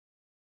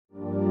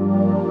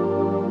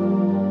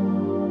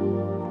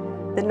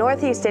The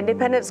Northeast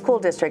Independent School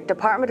District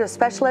Department of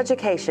Special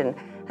Education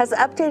has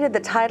updated the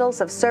titles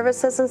of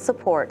services and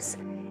supports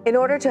in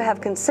order to have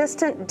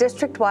consistent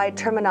district-wide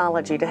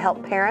terminology to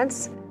help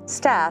parents,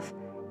 staff,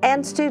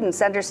 and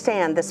students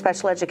understand the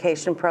special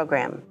education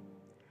program.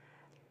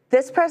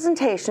 This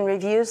presentation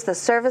reviews the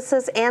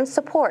services and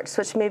supports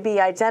which may be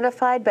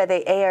identified by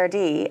the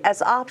ARD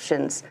as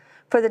options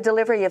for the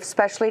delivery of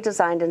specially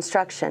designed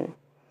instruction.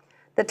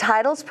 The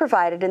titles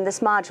provided in this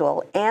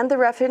module and the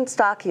reference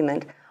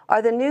document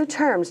are the new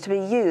terms to be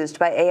used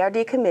by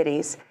ARD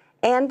committees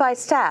and by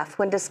staff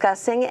when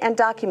discussing and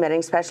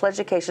documenting special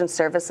education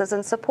services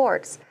and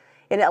supports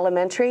in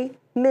elementary,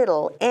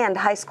 middle, and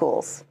high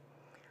schools.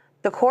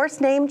 The course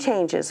name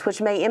changes,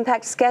 which may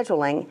impact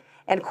scheduling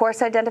and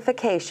course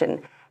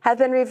identification, have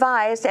been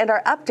revised and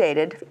are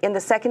updated in the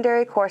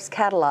secondary course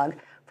catalog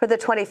for the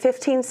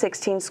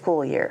 2015-16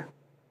 school year.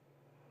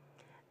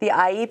 The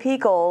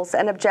IEP goals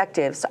and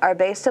objectives are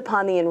based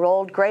upon the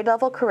enrolled grade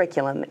level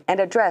curriculum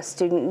and address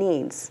student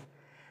needs.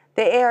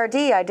 The ARD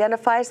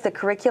identifies the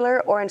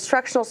curricular or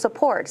instructional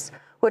supports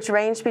which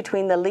range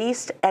between the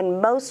least and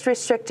most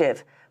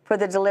restrictive for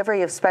the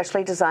delivery of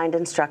specially designed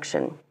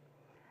instruction.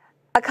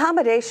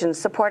 Accommodations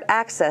support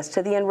access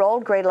to the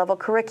enrolled grade level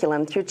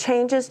curriculum through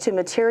changes to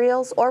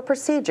materials or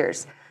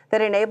procedures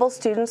that enable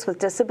students with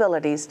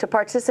disabilities to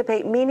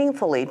participate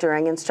meaningfully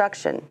during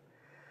instruction.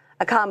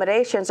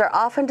 Accommodations are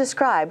often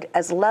described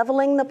as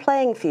leveling the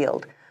playing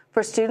field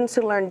for students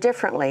who learn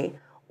differently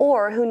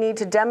or who need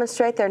to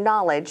demonstrate their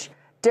knowledge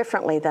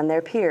differently than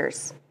their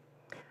peers.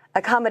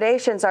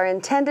 Accommodations are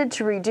intended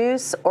to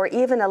reduce or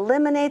even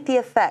eliminate the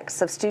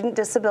effects of student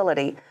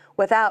disability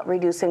without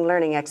reducing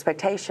learning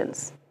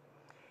expectations.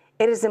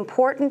 It is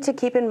important to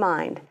keep in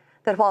mind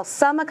that while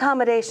some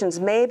accommodations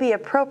may be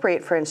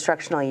appropriate for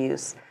instructional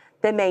use,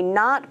 they may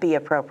not be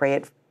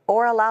appropriate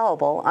or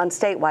allowable on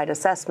statewide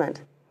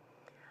assessment.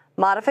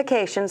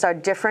 Modifications are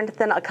different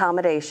than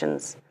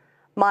accommodations.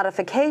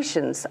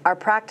 Modifications are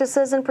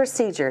practices and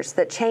procedures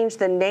that change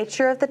the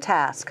nature of the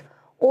task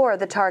or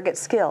the target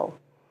skill.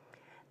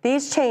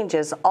 These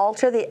changes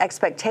alter the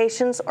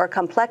expectations or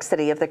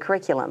complexity of the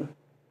curriculum.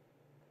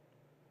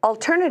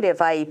 Alternative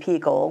IEP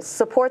goals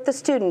support the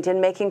student in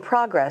making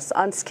progress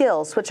on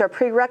skills which are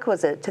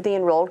prerequisite to the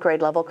enrolled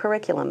grade level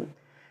curriculum.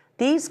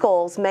 These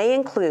goals may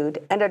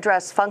include and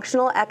address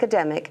functional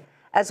academic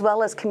as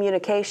well as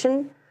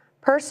communication,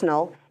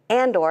 personal,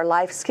 and/or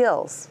life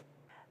skills.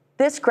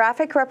 This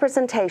graphic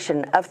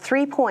representation of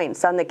 3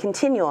 points on the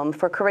continuum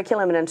for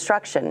curriculum and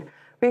instruction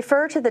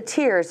refer to the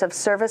tiers of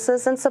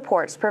services and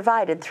supports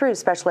provided through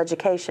special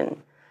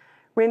education.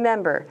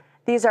 Remember,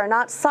 these are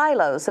not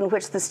silos in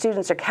which the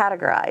students are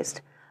categorized,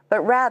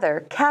 but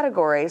rather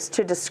categories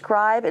to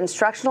describe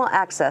instructional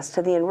access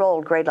to the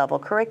enrolled grade level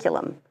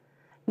curriculum.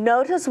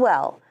 Note as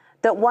well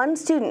that one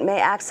student may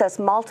access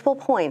multiple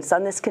points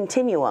on this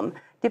continuum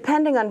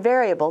depending on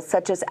variables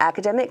such as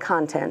academic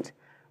content,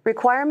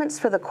 requirements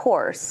for the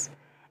course,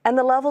 and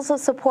the levels of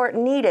support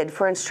needed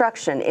for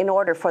instruction in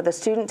order for the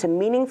student to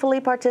meaningfully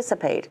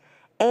participate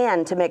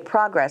and to make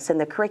progress in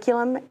the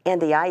curriculum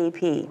and the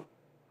IEP.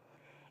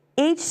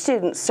 Each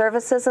student's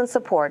services and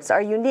supports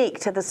are unique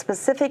to the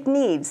specific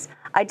needs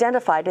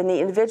identified in the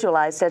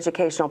individualized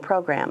educational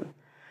program.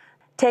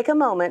 Take a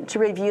moment to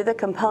review the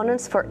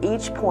components for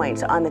each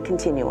point on the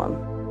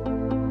continuum.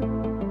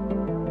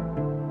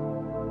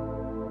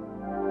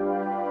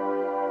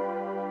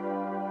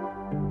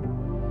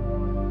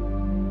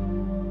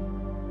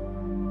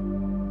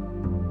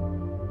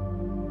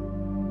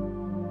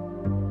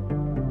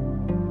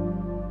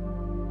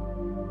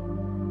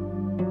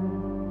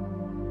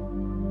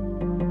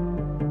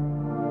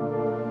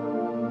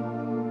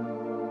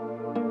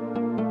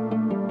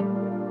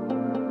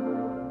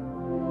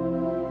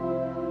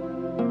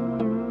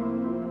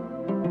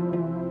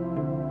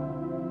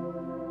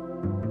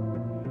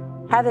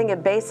 Having a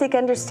basic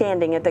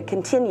understanding of the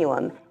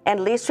continuum and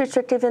least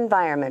restrictive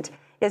environment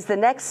is the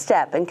next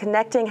step in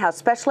connecting how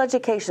special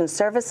education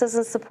services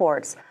and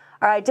supports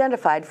are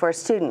identified for a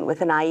student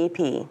with an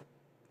IEP.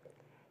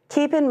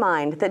 Keep in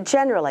mind that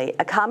generally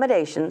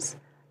accommodations,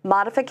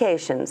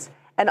 modifications,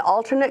 and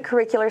alternate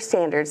curricular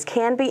standards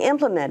can be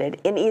implemented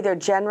in either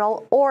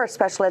general or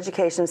special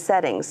education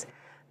settings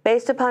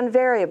based upon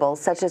variables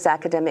such as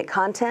academic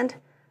content,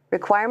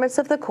 requirements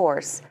of the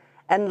course,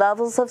 and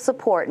levels of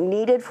support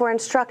needed for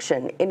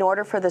instruction in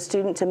order for the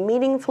student to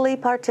meaningfully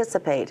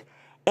participate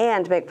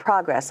and make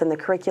progress in the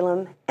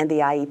curriculum and the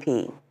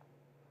IEP.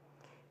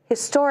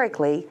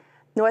 Historically,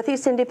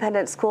 Northeast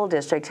Independent School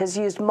District has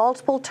used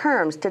multiple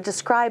terms to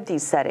describe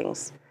these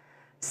settings.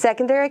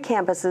 Secondary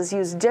campuses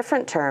use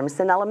different terms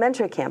than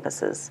elementary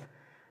campuses.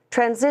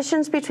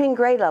 Transitions between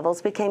grade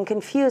levels became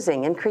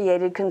confusing and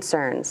created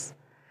concerns.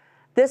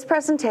 This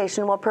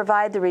presentation will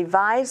provide the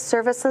revised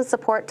service and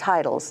support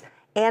titles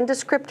and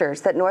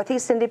descriptors that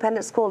Northeast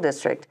Independent School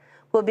District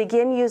will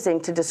begin using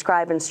to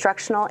describe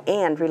instructional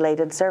and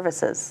related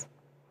services.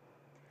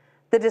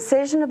 The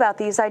decision about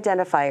these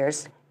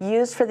identifiers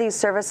used for these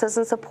services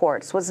and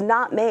supports was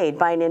not made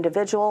by an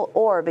individual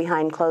or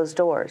behind closed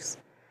doors.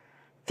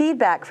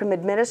 Feedback from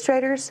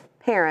administrators,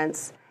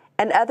 parents,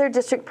 and other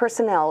district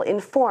personnel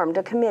informed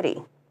a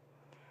committee.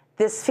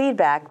 This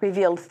feedback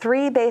revealed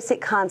 3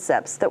 basic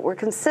concepts that were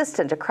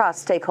consistent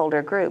across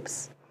stakeholder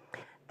groups.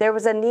 There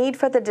was a need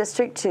for the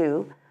district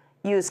to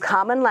use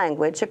common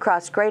language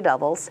across grade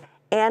levels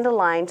and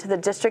align to the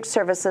district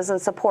services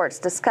and supports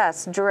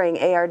discussed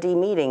during ARD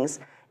meetings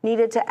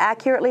needed to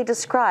accurately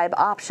describe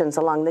options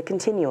along the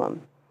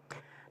continuum.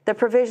 The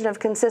provision of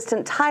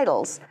consistent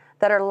titles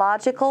that are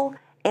logical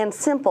and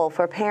simple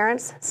for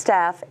parents,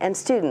 staff, and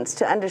students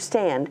to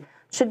understand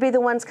should be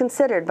the ones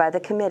considered by the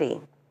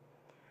committee.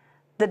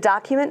 The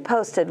document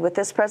posted with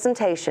this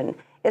presentation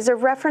is a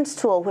reference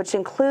tool which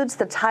includes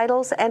the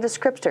titles and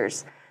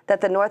descriptors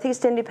that the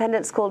Northeast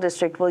Independent School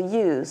District will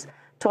use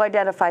to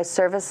identify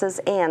services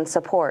and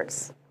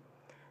supports.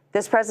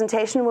 This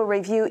presentation will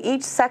review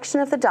each section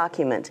of the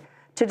document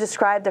to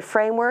describe the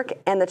framework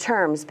and the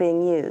terms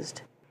being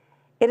used.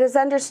 It is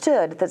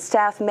understood that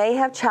staff may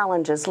have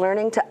challenges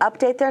learning to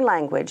update their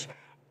language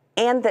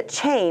and that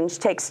change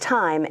takes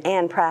time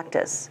and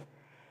practice.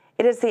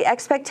 It is the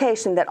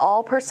expectation that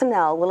all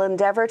personnel will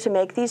endeavor to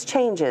make these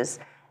changes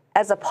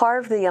as a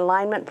part of the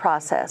alignment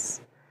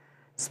process.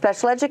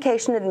 Special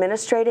education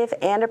administrative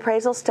and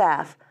appraisal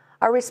staff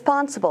are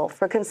responsible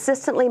for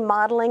consistently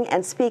modeling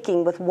and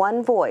speaking with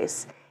one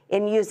voice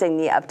in using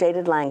the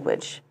updated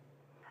language.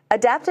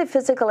 Adaptive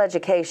physical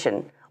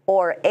education,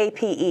 or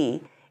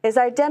APE, is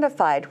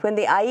identified when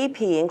the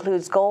IEP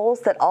includes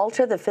goals that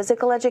alter the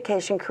physical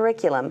education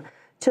curriculum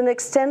to an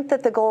extent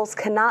that the goals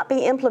cannot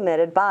be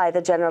implemented by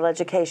the general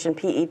education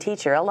PE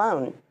teacher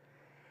alone.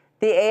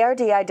 The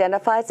ARD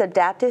identifies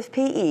adaptive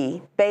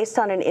PE based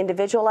on an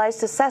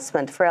individualized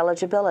assessment for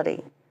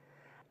eligibility.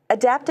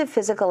 Adaptive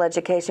physical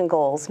education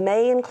goals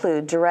may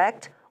include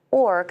direct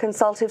or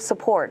consultative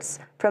supports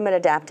from an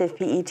adaptive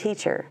PE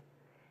teacher.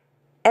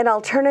 An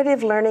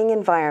alternative learning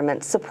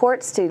environment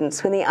supports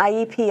students when the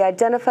IEP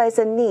identifies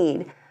a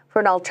need for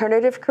an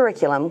alternative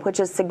curriculum which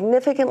is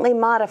significantly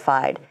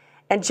modified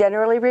and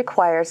generally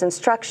requires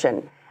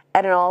instruction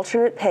at an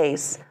alternate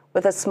pace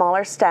with a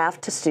smaller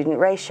staff-to-student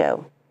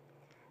ratio.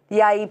 The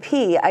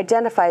IEP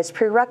identifies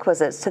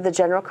prerequisites to the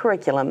general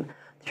curriculum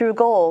through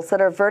goals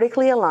that are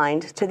vertically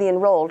aligned to the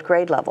enrolled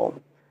grade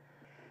level.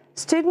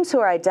 Students who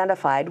are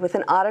identified with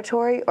an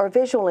auditory or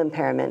visual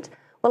impairment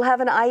will have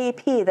an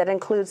IEP that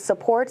includes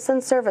supports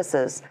and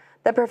services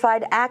that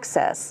provide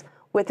access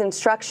with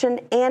instruction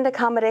and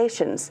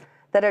accommodations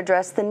that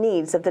address the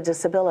needs of the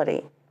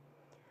disability.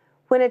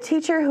 When a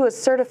teacher who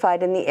is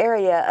certified in the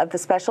area of the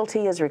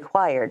specialty is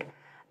required,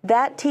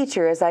 that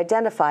teacher is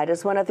identified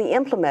as one of the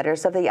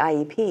implementers of the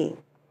IEP.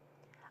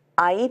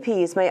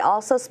 IEPs may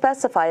also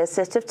specify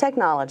assistive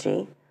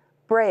technology,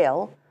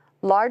 Braille,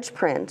 large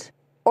print,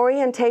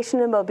 orientation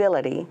and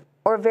mobility,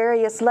 or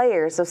various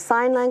layers of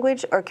sign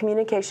language or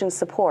communication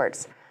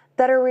supports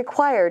that are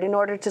required in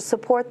order to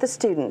support the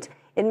student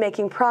in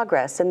making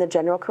progress in the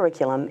general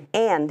curriculum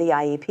and the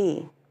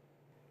IEP.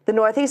 The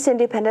Northeast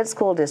Independent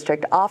School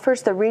District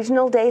offers the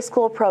Regional Day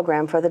School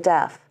Program for the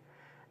Deaf.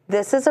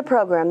 This is a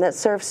program that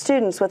serves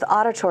students with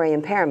auditory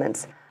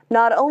impairments,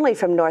 not only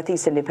from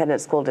Northeast Independent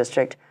School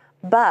District,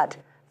 but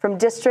from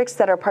districts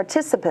that are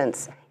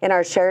participants in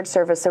our shared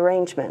service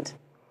arrangement.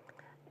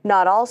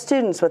 Not all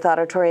students with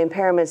auditory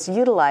impairments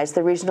utilize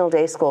the Regional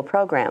Day School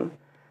program.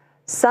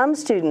 Some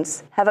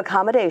students have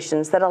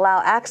accommodations that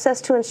allow access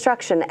to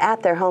instruction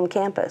at their home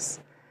campus.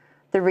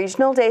 The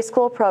Regional Day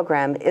School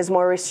program is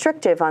more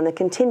restrictive on the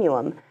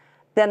continuum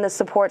than the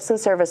supports and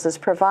services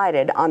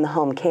provided on the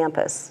home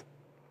campus.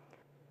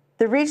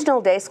 The Regional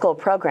Day School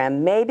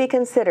program may be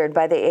considered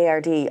by the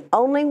ARD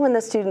only when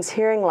the student's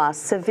hearing loss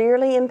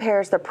severely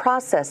impairs the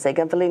processing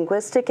of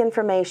linguistic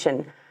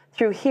information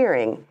through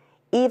hearing,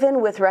 even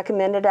with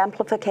recommended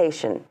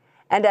amplification,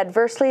 and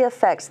adversely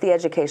affects the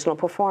educational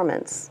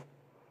performance.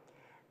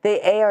 The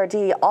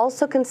ARD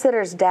also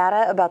considers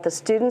data about the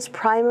student's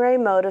primary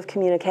mode of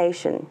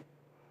communication.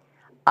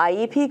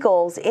 IEP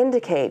goals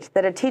indicate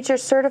that a teacher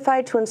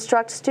certified to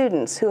instruct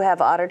students who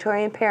have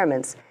auditory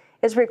impairments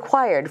is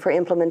required for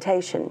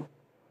implementation.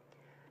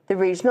 The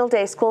Regional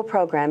Day School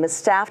program is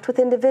staffed with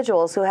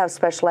individuals who have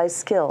specialized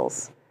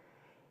skills.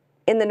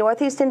 In the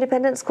Northeast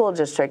Independent School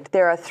District,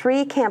 there are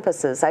 3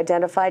 campuses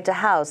identified to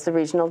house the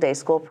Regional Day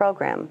School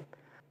program.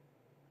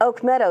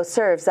 Oak Meadow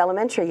serves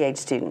elementary age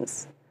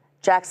students.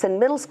 Jackson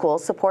Middle School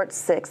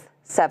supports 6th,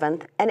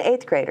 7th, and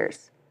 8th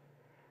graders.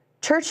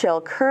 Churchill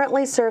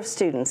currently serves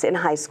students in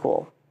high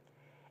school.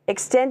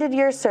 Extended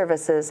year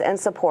services and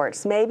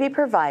supports may be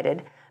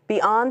provided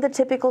beyond the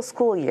typical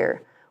school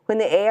year when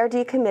the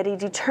ARD committee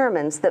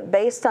determines that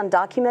based on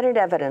documented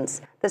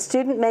evidence, the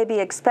student may be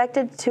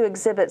expected to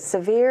exhibit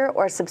severe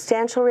or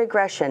substantial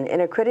regression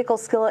in a critical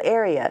skill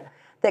area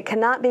that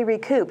cannot be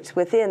recouped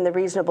within the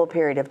reasonable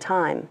period of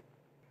time.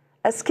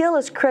 A skill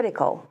is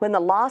critical when the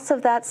loss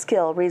of that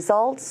skill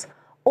results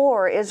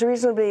or is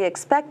reasonably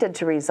expected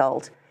to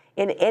result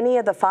in any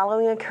of the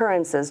following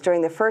occurrences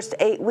during the first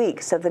 8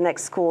 weeks of the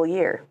next school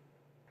year: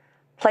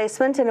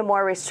 placement in a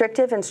more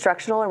restrictive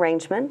instructional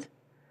arrangement,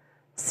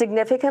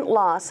 significant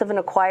loss of an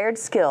acquired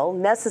skill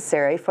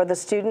necessary for the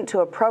student to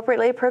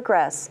appropriately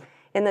progress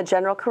in the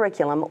general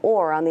curriculum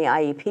or on the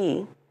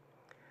IEP,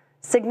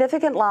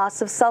 significant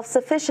loss of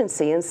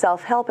self-sufficiency in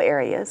self-help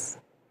areas,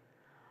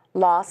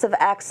 loss of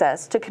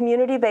access to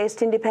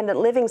community-based independent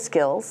living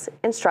skills,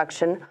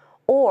 instruction,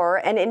 or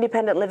an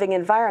independent living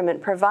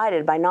environment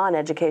provided by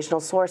non-educational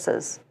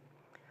sources,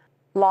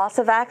 loss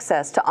of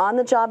access to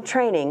on-the-job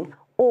training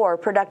or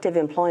productive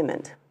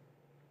employment.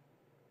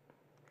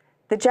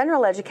 The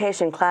general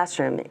education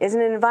classroom is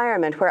an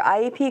environment where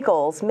IEP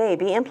goals may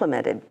be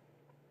implemented.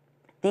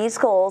 These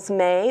goals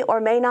may or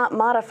may not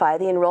modify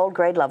the enrolled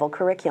grade level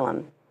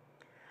curriculum.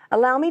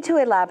 Allow me to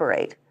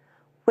elaborate.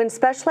 When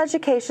special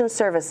education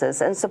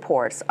services and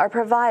supports are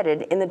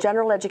provided in the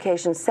general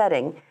education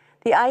setting,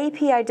 the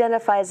IEP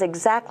identifies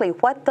exactly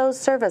what those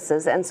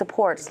services and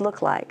supports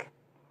look like.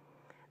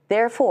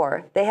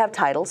 Therefore, they have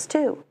titles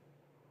too.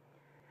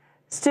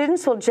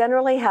 Students will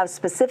generally have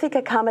specific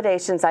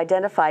accommodations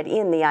identified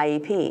in the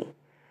IEP.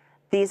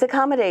 These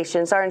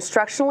accommodations are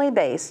instructionally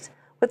based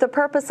with the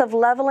purpose of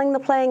leveling the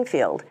playing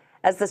field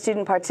as the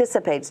student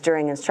participates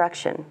during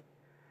instruction.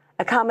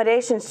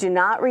 Accommodations do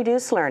not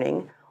reduce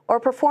learning or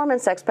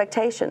performance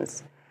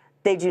expectations.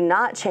 They do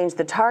not change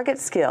the target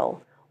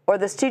skill or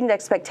the student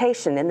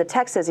expectation in the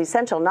text's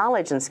essential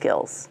knowledge and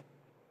skills.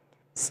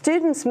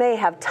 Students may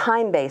have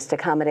time-based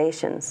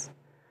accommodations.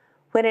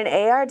 When an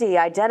ARD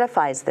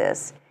identifies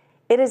this,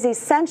 it is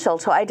essential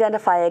to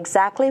identify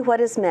exactly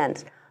what is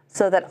meant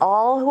so that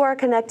all who are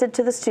connected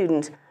to the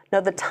student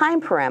know the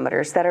time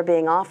parameters that are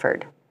being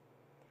offered.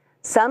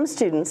 Some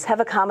students have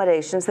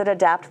accommodations that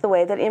adapt the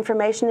way that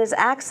information is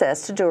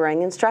accessed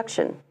during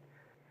instruction.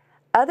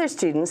 Other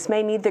students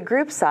may need the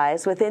group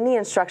size within the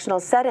instructional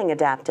setting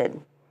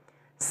adapted.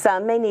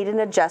 Some may need an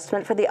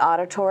adjustment for the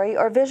auditory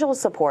or visual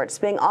supports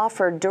being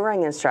offered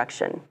during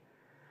instruction.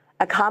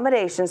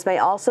 Accommodations may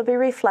also be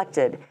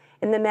reflected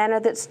in the manner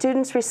that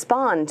students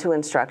respond to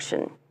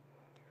instruction.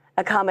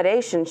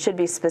 Accommodations should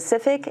be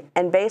specific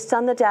and based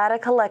on the data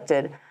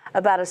collected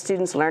about a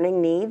student's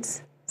learning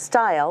needs,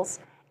 styles,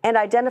 and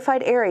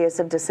identified areas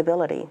of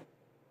disability.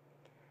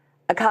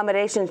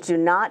 Accommodations do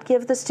not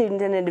give the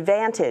student an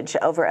advantage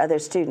over other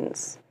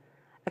students.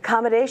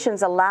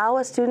 Accommodations allow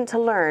a student to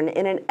learn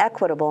in an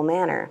equitable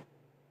manner.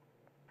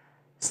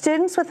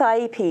 Students with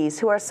IEPs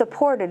who are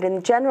supported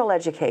in general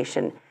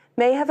education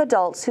may have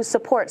adults who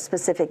support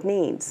specific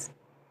needs.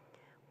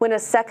 When a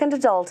second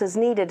adult is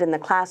needed in the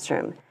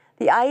classroom,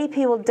 the IEP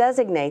will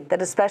designate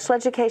that a special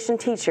education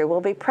teacher will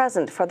be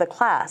present for the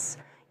class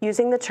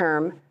using the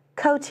term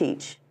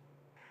co-teach.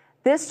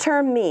 This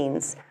term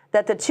means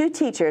that the two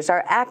teachers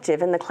are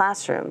active in the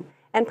classroom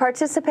and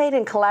participate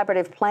in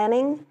collaborative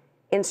planning,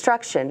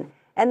 instruction,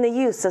 and the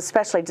use of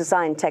specially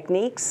designed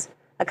techniques,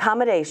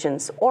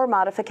 accommodations, or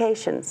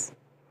modifications.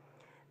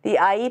 The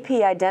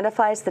IEP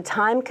identifies the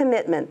time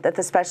commitment that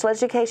the special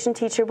education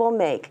teacher will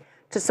make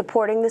to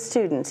supporting the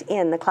student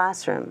in the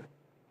classroom.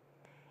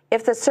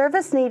 If the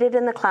service needed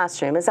in the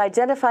classroom is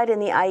identified in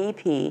the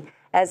IEP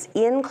as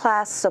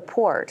in-class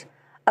support,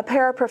 a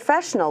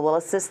paraprofessional will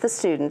assist the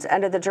student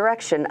under the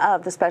direction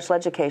of the special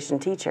education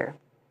teacher.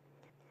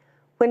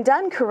 When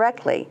done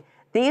correctly,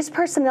 these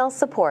personnel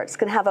supports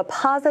can have a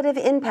positive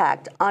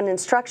impact on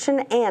instruction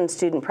and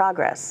student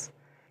progress.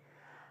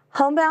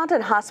 Homebound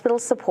and hospital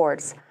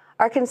supports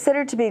are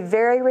considered to be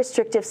very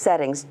restrictive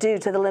settings due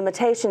to the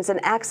limitations in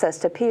access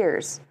to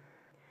peers.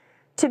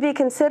 To be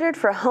considered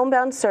for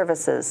homebound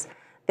services,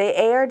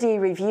 the ARD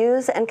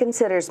reviews and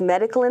considers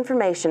medical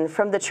information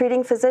from the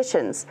treating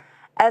physicians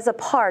as a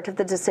part of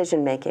the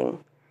decision-making.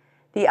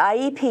 The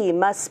IEP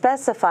must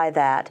specify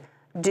that,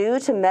 due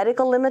to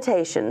medical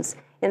limitations,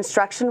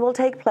 instruction will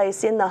take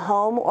place in the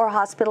home or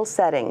hospital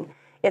setting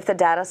if the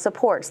data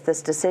supports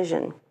this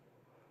decision.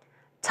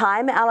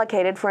 Time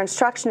allocated for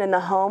instruction in the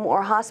home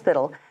or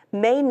hospital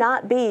may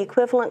not be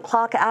equivalent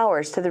clock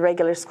hours to the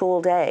regular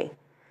school day.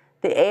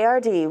 The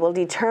ARD will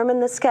determine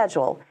the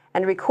schedule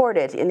and record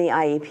it in the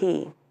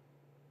IEP.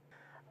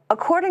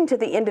 According to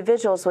the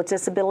Individuals with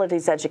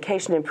Disabilities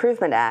Education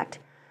Improvement Act,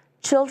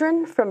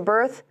 children from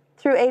birth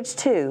through age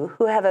 2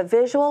 who have a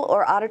visual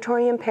or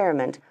auditory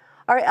impairment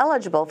are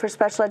eligible for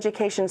special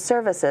education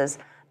services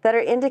that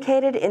are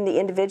indicated in the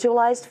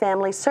Individualized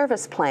Family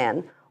Service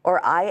Plan,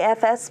 or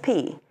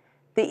IFSP,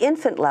 the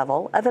infant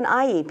level of an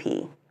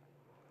IEP.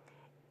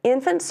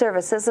 Infant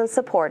services and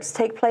supports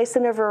take place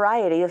in a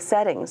variety of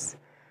settings.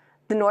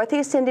 The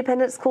Northeast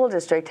Independent School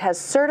District has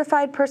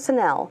certified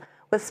personnel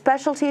with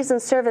specialties in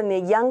serving the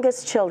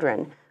youngest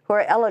children who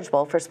are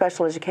eligible for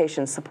special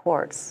education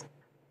supports.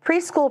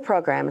 Preschool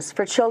programs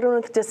for children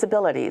with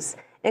disabilities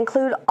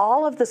include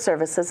all of the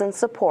services and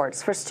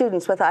supports for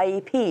students with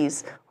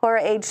IEPs who are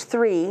aged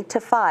 3 to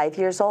 5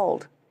 years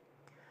old.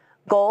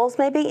 Goals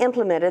may be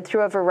implemented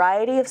through a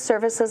variety of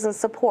services and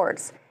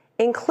supports,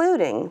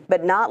 including,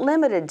 but not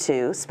limited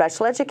to,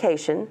 special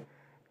education,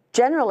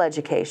 general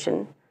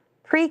education,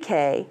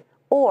 pre-K,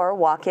 or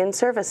walk-in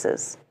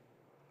services.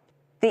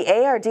 The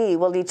ARD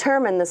will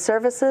determine the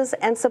services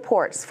and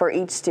supports for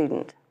each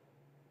student.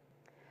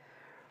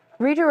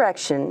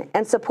 Redirection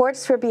and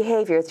supports for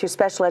behavior through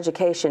special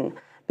education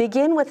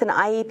begin with an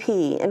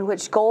IEP in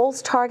which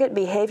goals target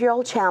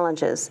behavioral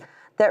challenges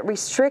that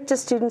restrict a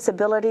student's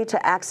ability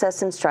to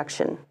access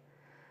instruction.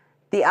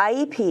 The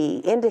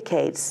IEP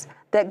indicates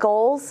that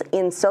goals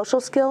in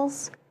social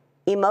skills,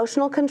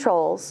 emotional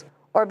controls,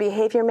 or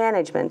behavior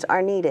management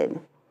are needed.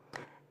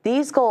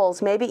 These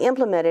goals may be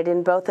implemented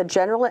in both a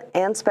general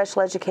and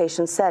special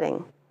education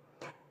setting.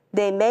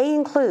 They may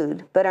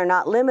include, but are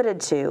not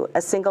limited to,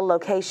 a single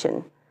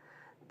location.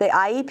 The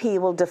IEP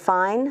will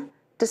define,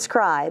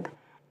 describe,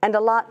 and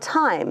allot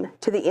time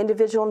to the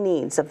individual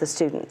needs of the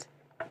student.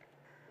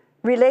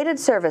 Related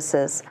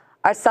services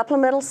are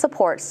supplemental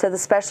supports to the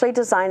specially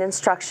designed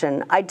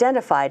instruction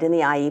identified in the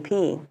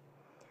IEP.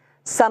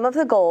 Some of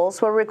the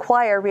goals will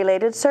require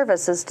related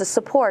services to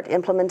support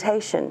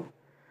implementation.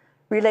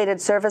 Related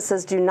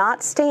services do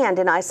not stand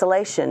in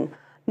isolation,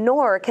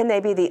 nor can they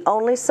be the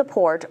only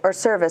support or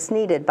service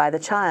needed by the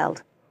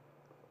child.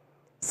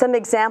 Some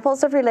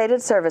examples of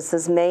related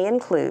services may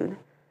include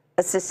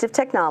assistive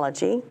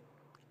technology,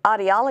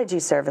 audiology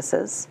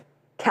services,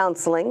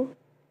 counseling,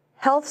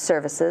 health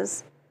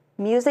services,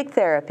 music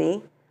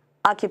therapy,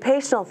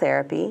 occupational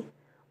therapy,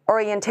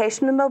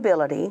 orientation and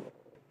mobility,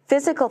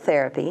 physical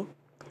therapy,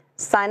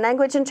 sign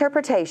language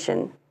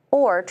interpretation,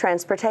 or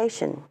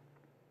transportation.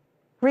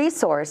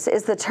 Resource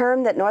is the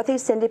term that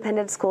Northeast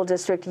Independent School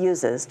District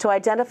uses to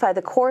identify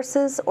the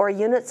courses or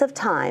units of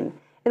time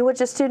in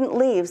which a student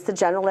leaves the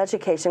general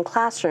education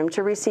classroom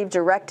to receive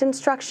direct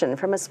instruction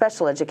from a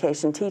special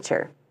education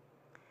teacher.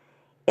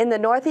 In the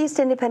Northeast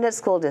Independent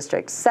School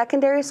District,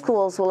 secondary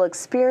schools will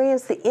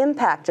experience the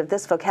impact of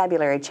this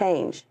vocabulary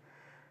change.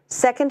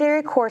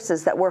 Secondary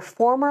courses that were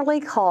formerly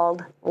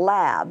called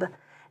lab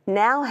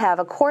now have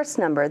a course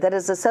number that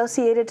is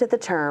associated to the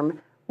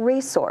term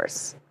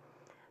resource.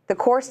 The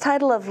course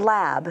title of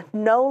lab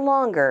no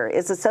longer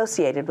is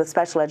associated with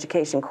special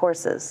education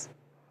courses.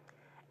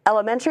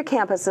 Elementary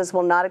campuses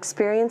will not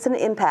experience an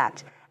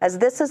impact, as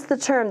this is the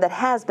term that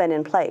has been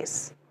in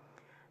place.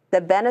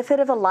 The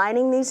benefit of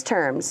aligning these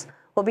terms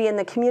will be in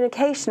the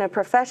communication of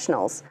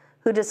professionals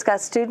who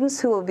discuss students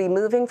who will be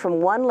moving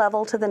from one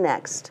level to the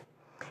next.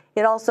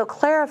 It also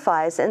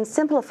clarifies and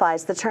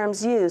simplifies the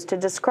terms used to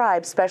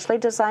describe specially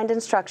designed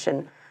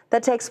instruction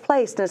that takes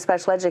place in a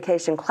special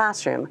education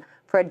classroom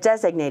for a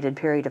designated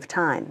period of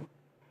time.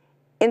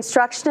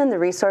 Instruction in the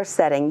resource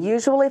setting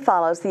usually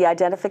follows the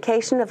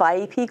identification of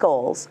IEP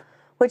goals,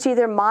 which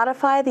either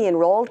modify the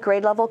enrolled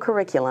grade level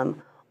curriculum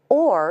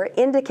or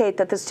indicate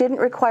that the student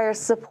requires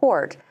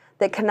support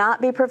that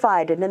cannot be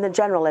provided in the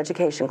general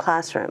education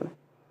classroom.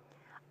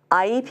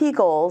 IEP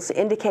goals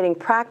indicating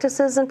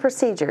practices and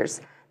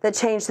procedures that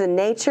change the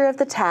nature of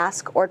the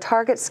task or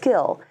target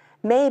skill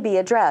may be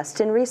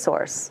addressed in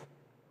resource.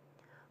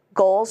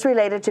 Goals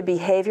related to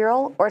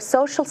behavioral or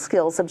social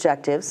skills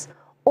objectives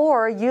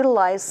or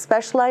utilize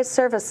specialized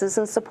services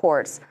and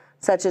supports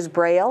such as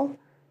Braille,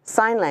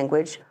 sign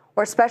language,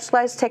 or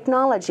specialized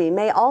technology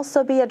may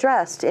also be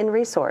addressed in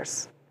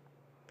resource.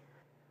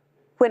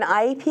 When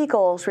IEP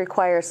goals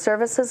require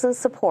services and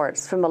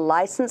supports from a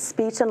licensed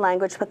speech and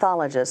language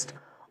pathologist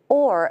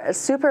or a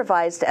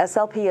supervised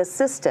SLP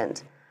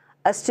assistant,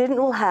 a student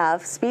will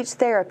have speech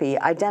therapy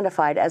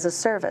identified as a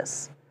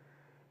service.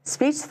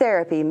 Speech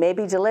therapy may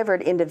be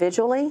delivered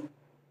individually,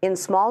 in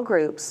small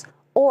groups,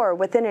 or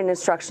within an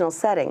instructional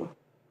setting.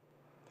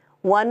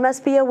 One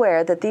must be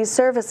aware that these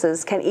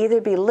services can either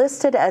be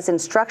listed as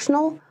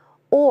instructional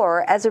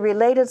or as a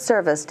related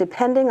service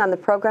depending on the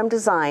program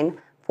design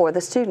for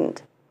the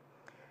student.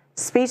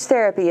 Speech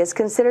therapy is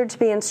considered to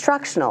be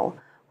instructional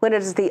when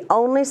it is the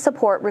only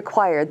support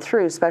required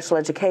through special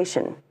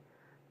education.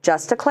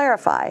 Just to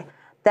clarify,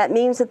 that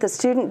means that the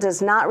student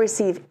does not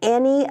receive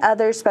any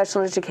other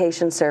special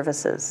education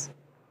services.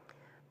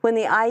 When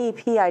the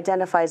IEP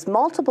identifies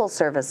multiple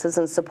services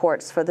and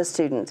supports for the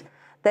student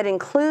that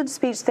include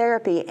speech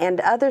therapy and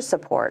other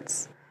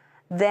supports,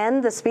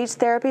 then the speech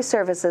therapy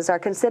services are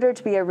considered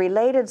to be a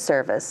related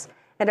service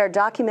and are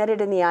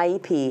documented in the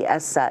IEP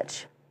as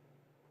such.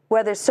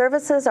 Whether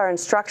services are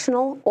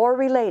instructional or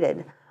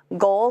related,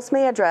 goals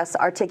may address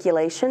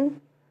articulation,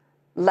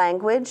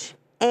 language,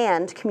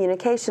 and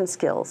communication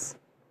skills.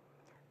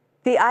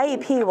 The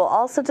IEP will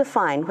also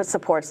define what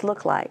supports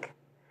look like.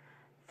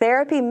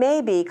 Therapy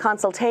may be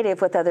consultative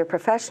with other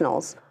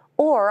professionals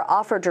or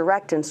offer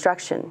direct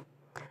instruction.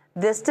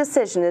 This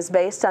decision is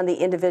based on the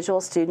individual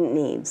student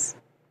needs.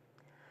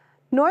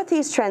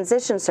 Northeast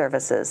Transition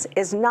Services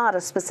is not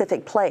a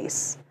specific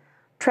place.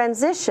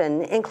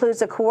 Transition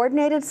includes a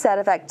coordinated set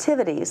of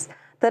activities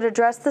that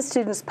address the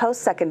student's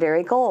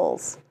post-secondary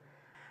goals.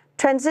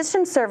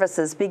 Transition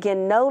services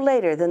begin no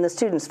later than the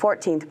student's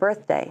 14th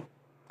birthday.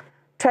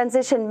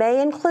 Transition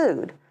may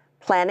include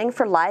planning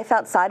for life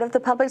outside of the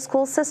public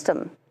school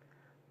system,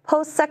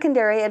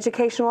 post-secondary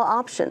educational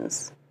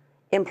options,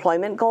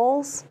 employment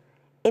goals,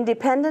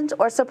 independent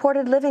or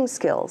supported living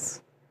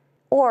skills,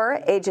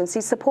 or agency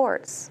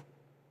supports.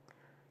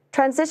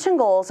 Transition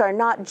goals are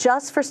not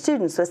just for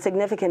students with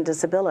significant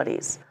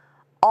disabilities.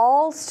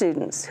 All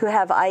students who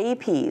have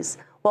IEPs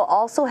will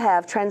also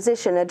have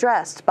transition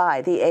addressed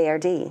by the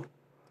ARD.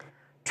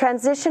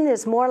 Transition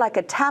is more like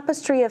a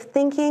tapestry of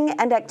thinking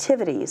and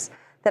activities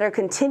that are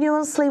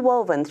continuously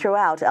woven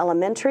throughout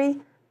elementary,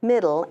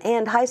 middle,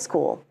 and high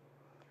school.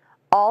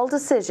 All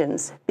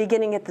decisions,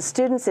 beginning at the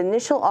student's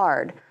initial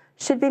ARD,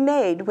 should be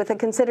made with a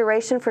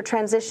consideration for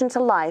transition to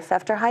life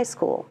after high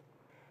school.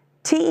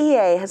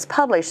 TEA has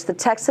published the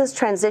Texas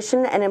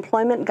Transition and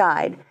Employment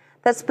Guide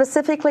that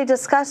specifically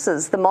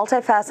discusses the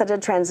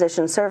multifaceted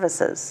transition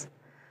services.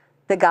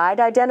 The guide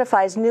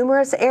identifies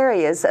numerous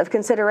areas of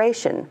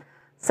consideration,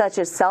 such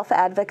as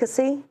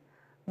self-advocacy,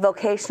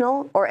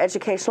 vocational or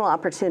educational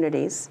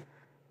opportunities,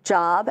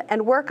 job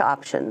and work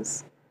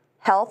options,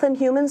 health and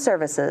human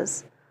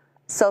services,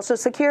 Social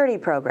Security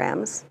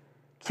programs,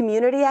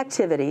 community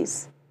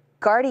activities,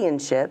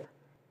 guardianship,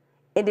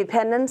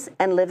 independence,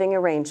 and living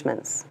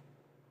arrangements.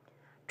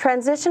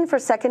 Transition for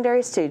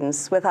secondary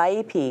students with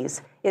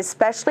IEPs is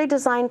specially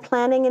designed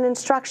planning and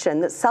instruction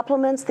that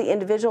supplements the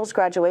individual's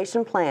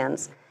graduation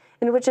plans,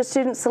 in which a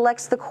student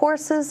selects the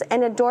courses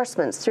and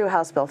endorsements through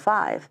House Bill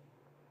 5.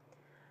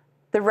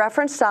 The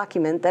reference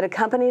document that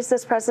accompanies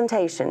this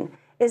presentation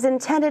is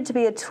intended to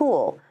be a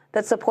tool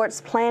that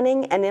supports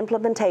planning and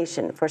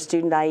implementation for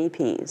student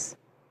IEPs.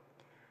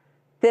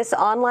 This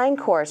online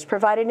course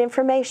provided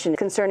information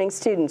concerning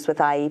students with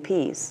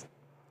IEPs.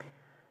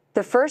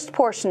 The first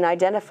portion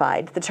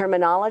identified the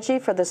terminology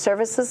for the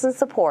services and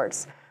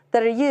supports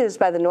that are used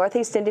by the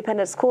Northeast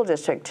Independent School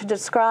District to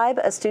describe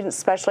a student's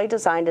specially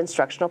designed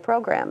instructional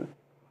program.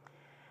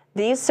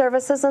 These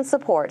services and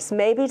supports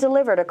may be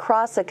delivered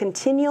across a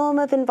continuum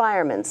of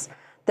environments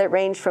that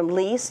range from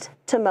least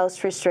to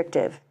most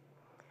restrictive.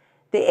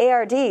 The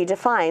ARD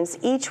defines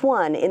each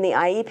one in the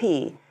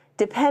IEP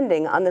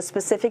depending on the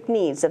specific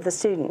needs of the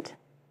student.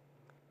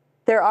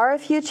 There are a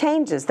few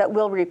changes that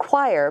will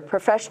require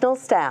professional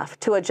staff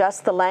to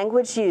adjust the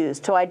language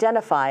used to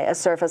identify a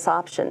service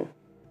option.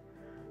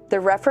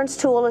 The reference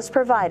tool is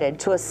provided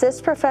to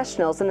assist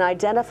professionals in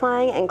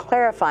identifying and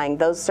clarifying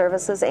those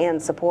services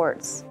and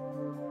supports.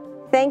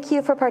 Thank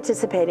you for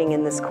participating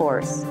in this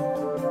course.